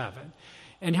goes to heaven?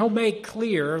 And he'll make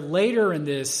clear later in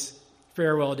this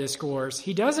farewell discourse,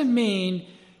 he doesn't mean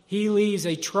he leaves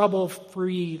a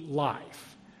trouble-free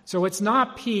life. So it's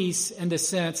not peace in the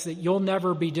sense that you'll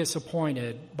never be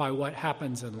disappointed by what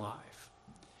happens in life.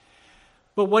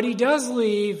 But what he does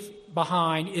leave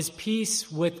behind is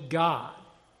peace with God.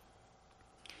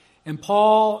 And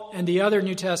Paul and the other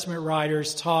New Testament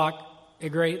writers talk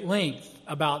at great length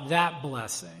about that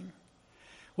blessing.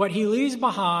 What he leaves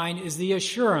behind is the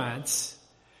assurance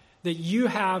that you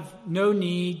have no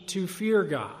need to fear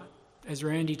God, as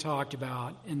Randy talked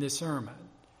about in this sermon.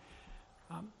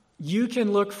 You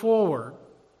can look forward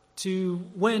to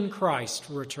when Christ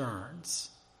returns,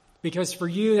 because for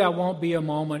you that won't be a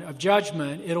moment of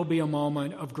judgment, it'll be a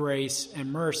moment of grace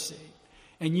and mercy.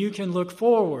 And you can look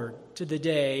forward to the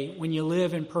day when you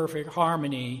live in perfect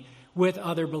harmony with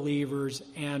other believers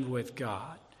and with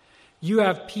God. You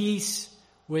have peace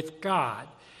with God.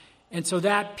 And so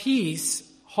that peace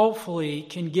hopefully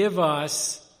can give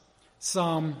us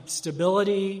some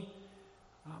stability,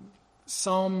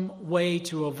 some way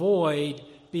to avoid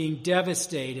being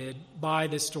devastated by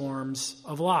the storms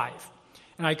of life.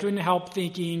 And I couldn't help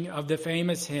thinking of the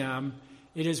famous hymn,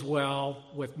 "It Is Well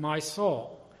With My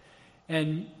Soul."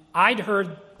 And I'd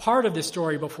heard part of the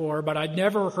story before, but I'd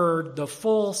never heard the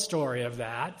full story of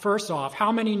that. First off,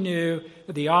 how many knew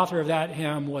that the author of that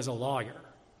hymn was a lawyer?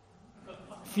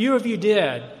 Few of you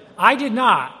did. I did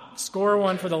not. Score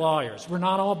one for the lawyers. We're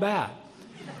not all bad.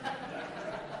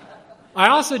 I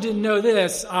also didn't know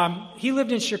this. He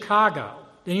lived in Chicago.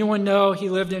 Did anyone know he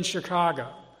lived in Chicago?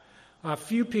 A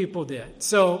few people did.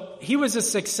 So he was a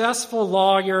successful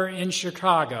lawyer in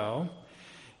Chicago.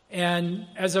 And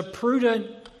as a prudent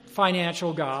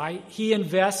financial guy, he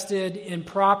invested in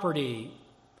property,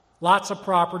 lots of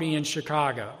property in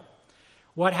Chicago.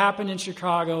 What happened in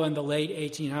Chicago in the late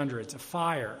 1800s? A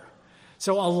fire.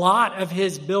 So a lot of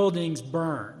his buildings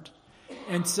burned.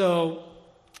 And so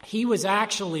he was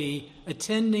actually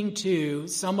attending to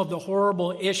some of the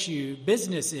horrible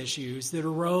business issues that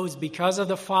arose because of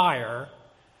the fire.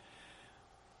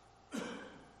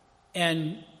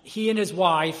 And he and his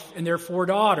wife and their 4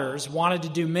 daughters wanted to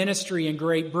do ministry in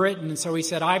Great Britain. And so he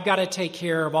said, "I've got to take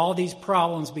care of all these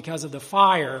problems because of the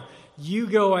fire. You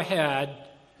go ahead."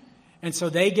 And so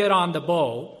they get on the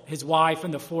boat, his wife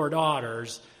and the 4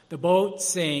 daughters. The boat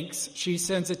sinks. She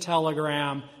sends a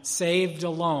telegram, "Saved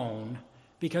alone,"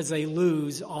 because they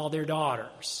lose all their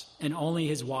daughters, and only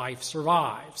his wife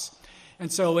survives.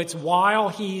 And so it's while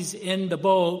he's in the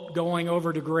boat going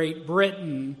over to Great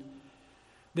Britain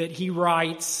that he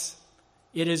writes,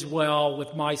 "It is well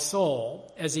with my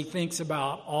soul," as he thinks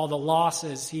about all the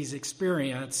losses he's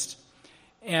experienced.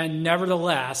 And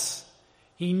nevertheless,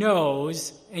 he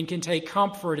knows and can take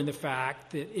comfort in the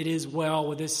fact that it is well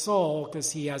with his soul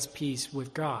because he has peace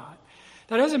with God.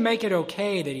 That doesn't make it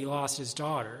okay that he lost his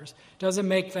daughters. Doesn't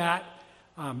make that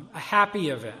a happy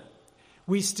event.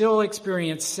 We still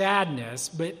experience sadness,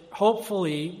 but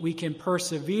hopefully we can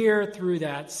persevere through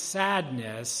that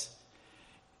sadness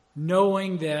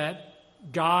knowing that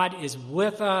God is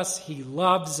with us, he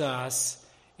loves us,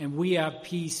 and we have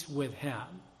peace with him.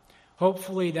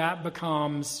 Hopefully that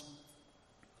becomes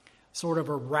sort of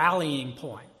a rallying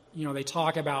point. You know, they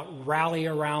talk about rally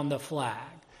around the flag.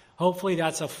 Hopefully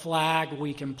that's a flag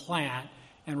we can plant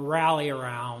and rally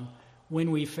around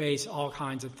when we face all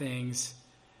kinds of things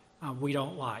we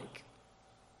don't like.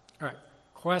 All right,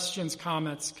 questions,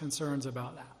 comments, concerns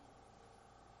about that?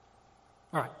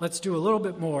 All right, let's do a little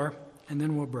bit more, and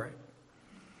then we'll break.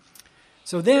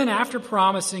 So then, after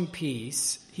promising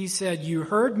peace, he said, "You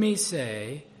heard me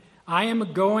say, I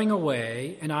am going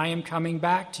away, and I am coming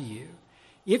back to you.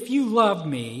 If you loved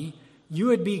me, you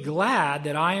would be glad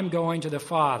that I am going to the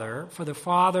Father, for the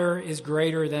Father is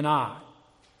greater than I."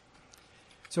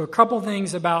 So a couple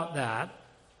things about that.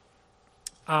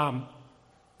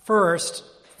 First,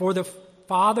 for the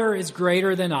Father is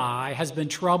greater than I has been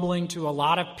troubling to a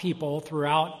lot of people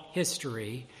throughout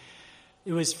history.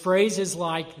 It was phrases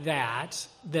like that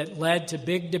that led to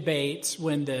big debates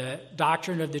when the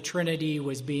doctrine of the Trinity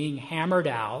was being hammered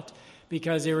out,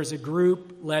 because there was a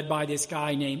group led by this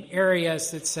guy named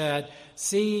Arius that said,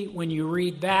 see, when you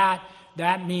read that,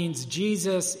 that means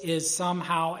Jesus is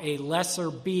somehow a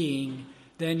lesser being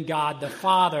than God the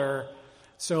Father,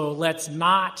 so let's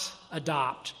not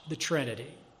adopt the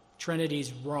Trinity.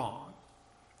 Trinity's wrong.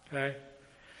 Okay?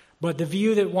 But the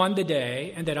view that won the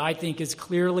day, and that I think is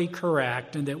clearly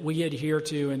correct, and that we adhere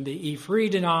to in the E-Free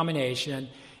denomination,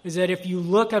 is that if you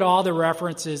look at all the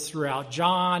references throughout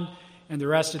John and the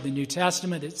rest of the New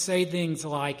Testament that say things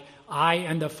like, I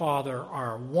and the Father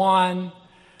are one,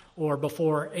 or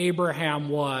before Abraham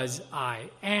was, I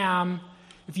am,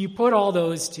 if you put all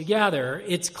those together,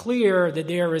 it's clear that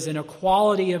there is an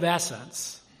equality of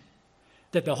essence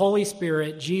that the Holy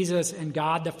Spirit, Jesus, and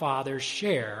God the Father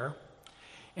share.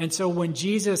 And so when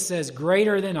Jesus says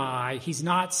greater than I, he's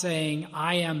not saying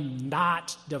I am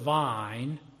not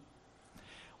divine.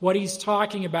 What he's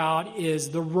talking about is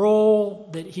the role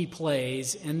that he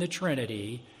plays in the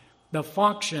Trinity, the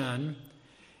function,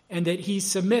 and that he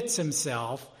submits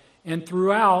himself. And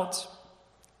throughout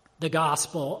the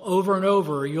gospel, over and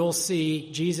over, you'll see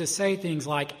Jesus say things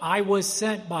like, I was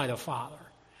sent by the Father.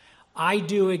 I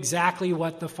do exactly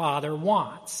what the Father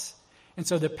wants. And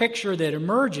so the picture that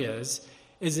emerges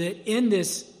is that in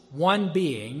this one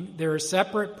being, there are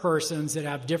separate persons that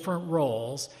have different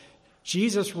roles.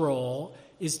 Jesus' role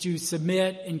is to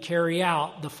submit and carry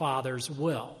out the Father's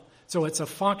will. So it's a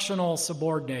functional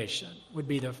subordination, would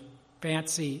be the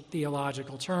fancy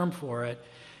theological term for it.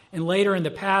 And later in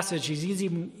the passage, he's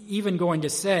even going to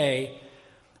say,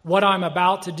 what I'm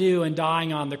about to do in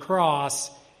dying on the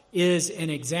cross is an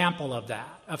example of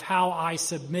that, of how I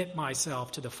submit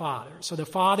myself to the Father. So the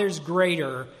Father's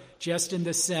greater just in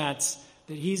the sense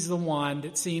that he's the one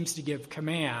that seems to give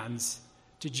commands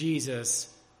to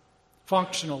Jesus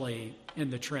functionally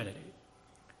in the Trinity.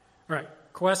 All right,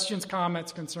 questions,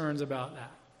 comments, concerns about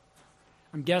that?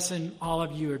 I'm guessing all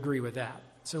of you agree with that.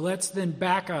 So let's then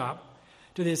back up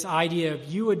to this idea of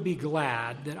you would be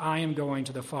glad that I am going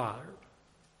to the Father.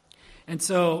 And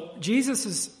so Jesus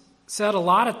has said a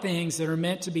lot of things that are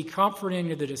meant to be comforting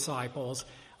to the disciples.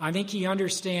 I think he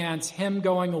understands him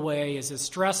going away is a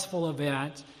stressful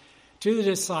event to the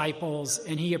disciples,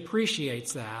 and he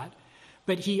appreciates that.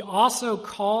 But he also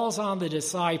calls on the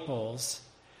disciples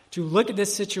to look at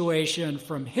this situation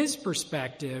from his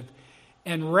perspective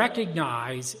and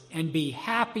recognize and be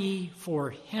happy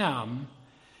for him,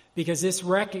 because this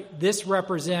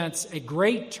represents a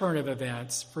great turn of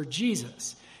events for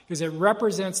Jesus, because it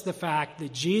represents the fact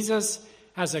that Jesus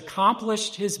has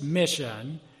accomplished his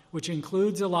mission, which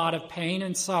includes a lot of pain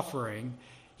and suffering.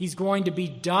 He's going to be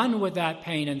done with that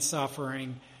pain and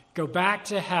suffering, go back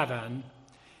to heaven,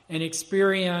 and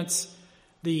experience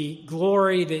the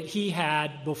glory that he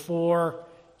had before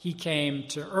he came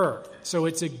to earth. So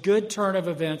it's a good turn of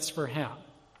events for him.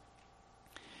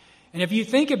 And if you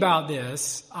think about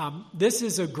this, this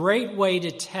is a great way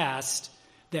to test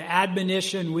the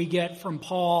admonition we get from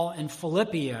Paul in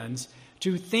Philippians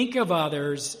to think of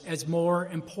others as more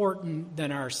important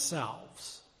than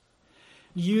ourselves.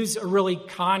 Use a really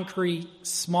concrete,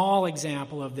 small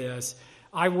example of this.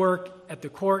 I work at the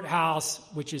courthouse,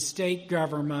 which is state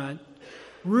government,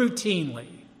 routinely.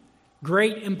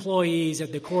 Great employees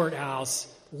at the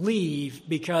courthouse leave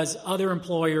because other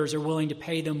employers are willing to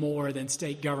pay them more than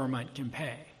state government can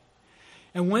pay.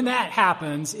 And when that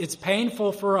happens, it's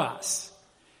painful for us.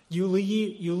 You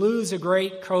lose a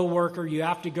great coworker, you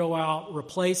have to go out,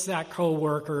 replace that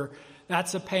coworker.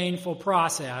 That's a painful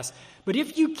process. But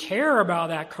if you care about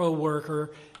that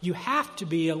coworker, you have to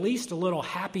be at least a little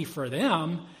happy for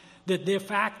them, that the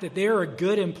fact that they're a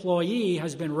good employee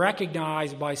has been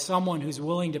recognized by someone who's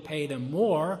willing to pay them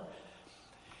more.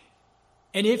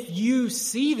 And if you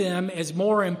see them as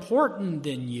more important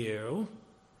than you,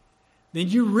 then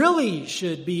you really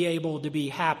should be able to be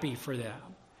happy for them.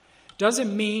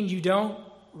 Doesn't mean you don't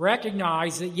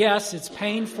recognize that, yes, it's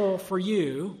painful for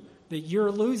you that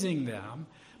you're losing them.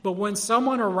 But when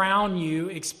someone around you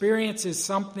experiences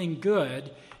something good,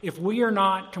 if we are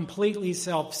not completely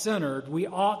self-centered, we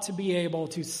ought to be able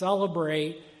to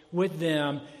celebrate with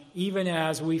them even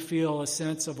as we feel a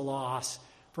sense of loss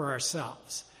for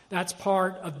ourselves. That's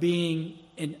part of being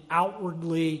an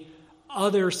outwardly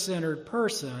other-centered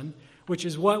person, which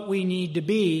is what we need to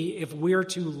be if we're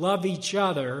to love each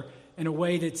other in a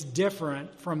way that's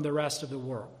different from the rest of the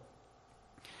world.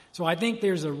 So I think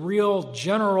there's a real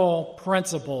general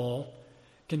principle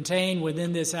contained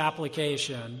within this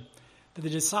application that the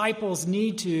disciples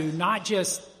need to not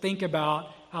just think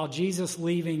about how Jesus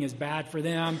leaving is bad for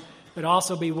them, but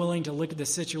also be willing to look at the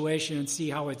situation and see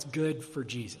how it's good for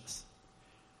Jesus.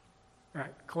 All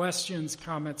right, questions,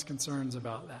 comments, concerns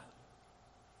about that?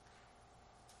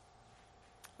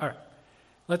 All right,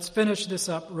 let's finish this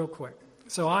up real quick.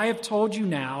 So I have told you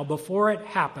now before it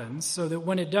happens, so that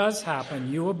when it does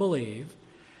happen, you will believe.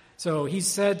 So he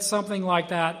said something like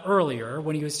that earlier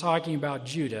when he was talking about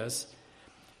Judas.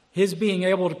 His being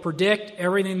able to predict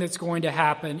everything that's going to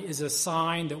happen is a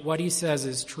sign that what he says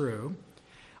is true.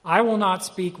 I will not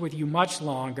speak with you much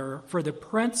longer, for the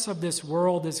prince of this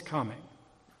world is coming.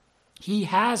 He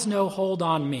has no hold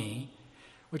on me,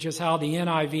 which is how the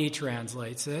NIV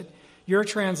translates it. Your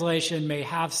translation may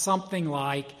have something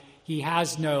like, he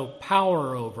has no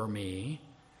power over me.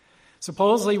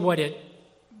 Supposedly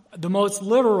the most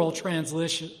literal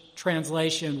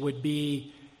translation would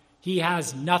be, he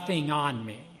has nothing on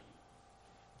me.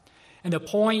 And the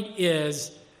point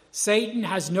is, Satan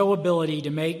has no ability to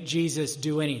make Jesus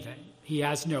do anything. He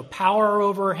has no power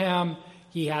over him.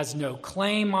 He has no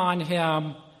claim on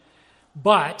him.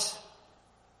 But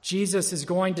Jesus is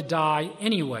going to die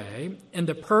anyway, and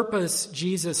the purpose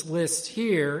Jesus lists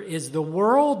here is the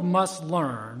world must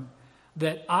learn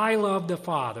that I love the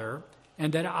Father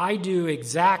and that I do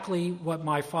exactly what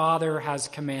my Father has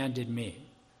commanded me.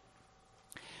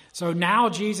 So now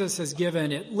Jesus has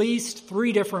given at least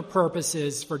 3 different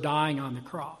purposes for dying on the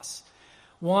cross.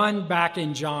 One, back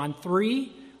in John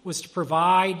 3, was to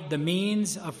provide the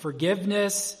means of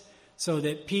forgiveness so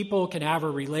that people can have a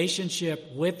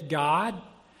relationship with God.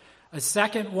 A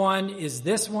second one is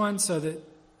this one, so that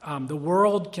the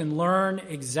world can learn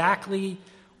exactly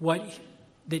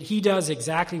that he does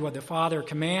exactly what the Father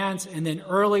commands. And then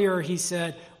earlier he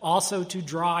said also to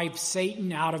drive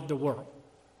Satan out of the world.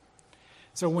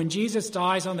 So when Jesus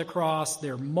dies on the cross,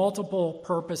 there are multiple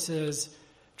purposes: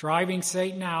 driving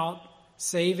Satan out,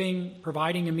 saving,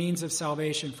 providing a means of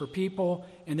salvation for people,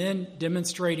 and then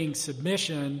demonstrating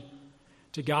submission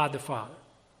to God the Father.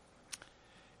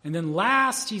 And then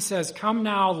last, he says, come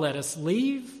now, let us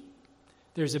leave.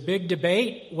 There's a big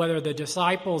debate whether the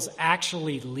disciples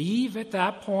actually leave at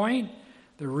that point.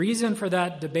 The reason for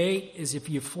that debate is if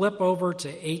you flip over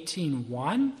to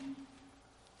 18:1.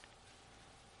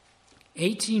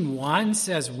 18:1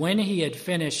 says, when he had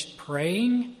finished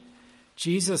praying,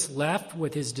 Jesus left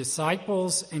with his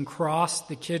disciples and crossed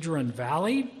the Kidron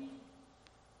Valley.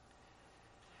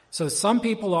 So some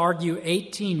people argue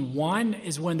 18:1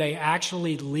 is when they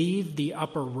actually leave the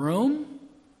upper room.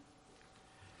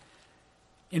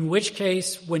 In which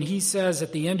case, when he says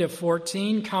at the end of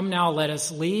 14, come now, let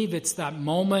us leave, it's that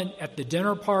moment at the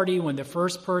dinner party when the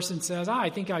first person says, I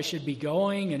think I should be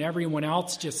going, and everyone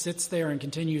else just sits there and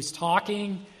continues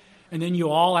talking, and then you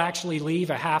all actually leave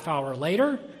a half hour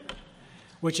later,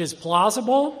 which is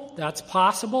plausible. That's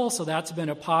possible, so that's been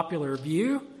a popular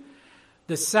view.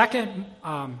 The second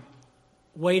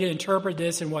way to interpret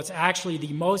this, and what's actually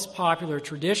the most popular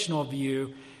traditional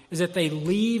view, is that they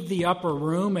leave the upper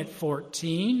room at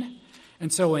 14.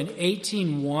 And so in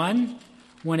 18:1,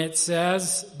 when it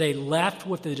says they left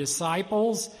with the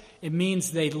disciples, it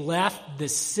means they left the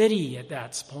city at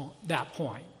that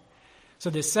point. So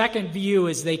the second view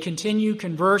is they continue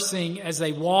conversing as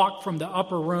they walk from the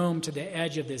upper room to the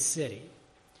edge of the city.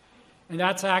 And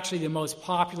that's actually the most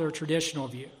popular traditional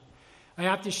view. I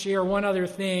have to share one other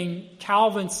thing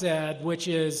Calvin said, which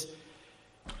is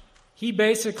he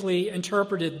basically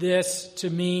interpreted this to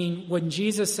mean when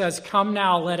Jesus says, come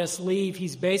now, let us leave,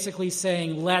 he's basically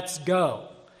saying, let's go.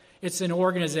 It's an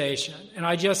organization. And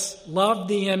I just love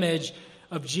the image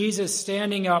of Jesus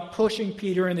standing up, pushing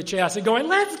Peter in the chest and going,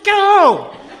 let's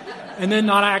go! And then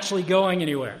not actually going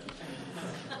anywhere.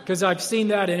 because I've seen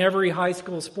that in every high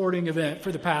school sporting event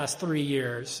for the past 3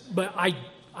 years. But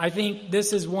I think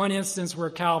this is one instance where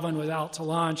Calvin was out to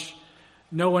lunch.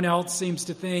 No one else seems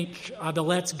to think the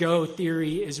let's go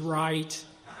theory is right.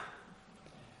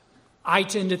 I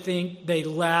tend to think they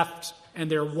left and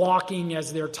they're walking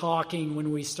as they're talking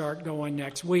when we start going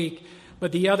next week.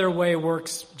 But the other way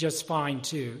works just fine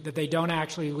too, that they don't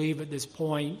actually leave at this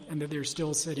point and that they're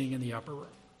still sitting in the upper room.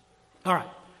 All right,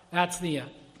 that's the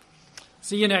end.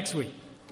 See you next week.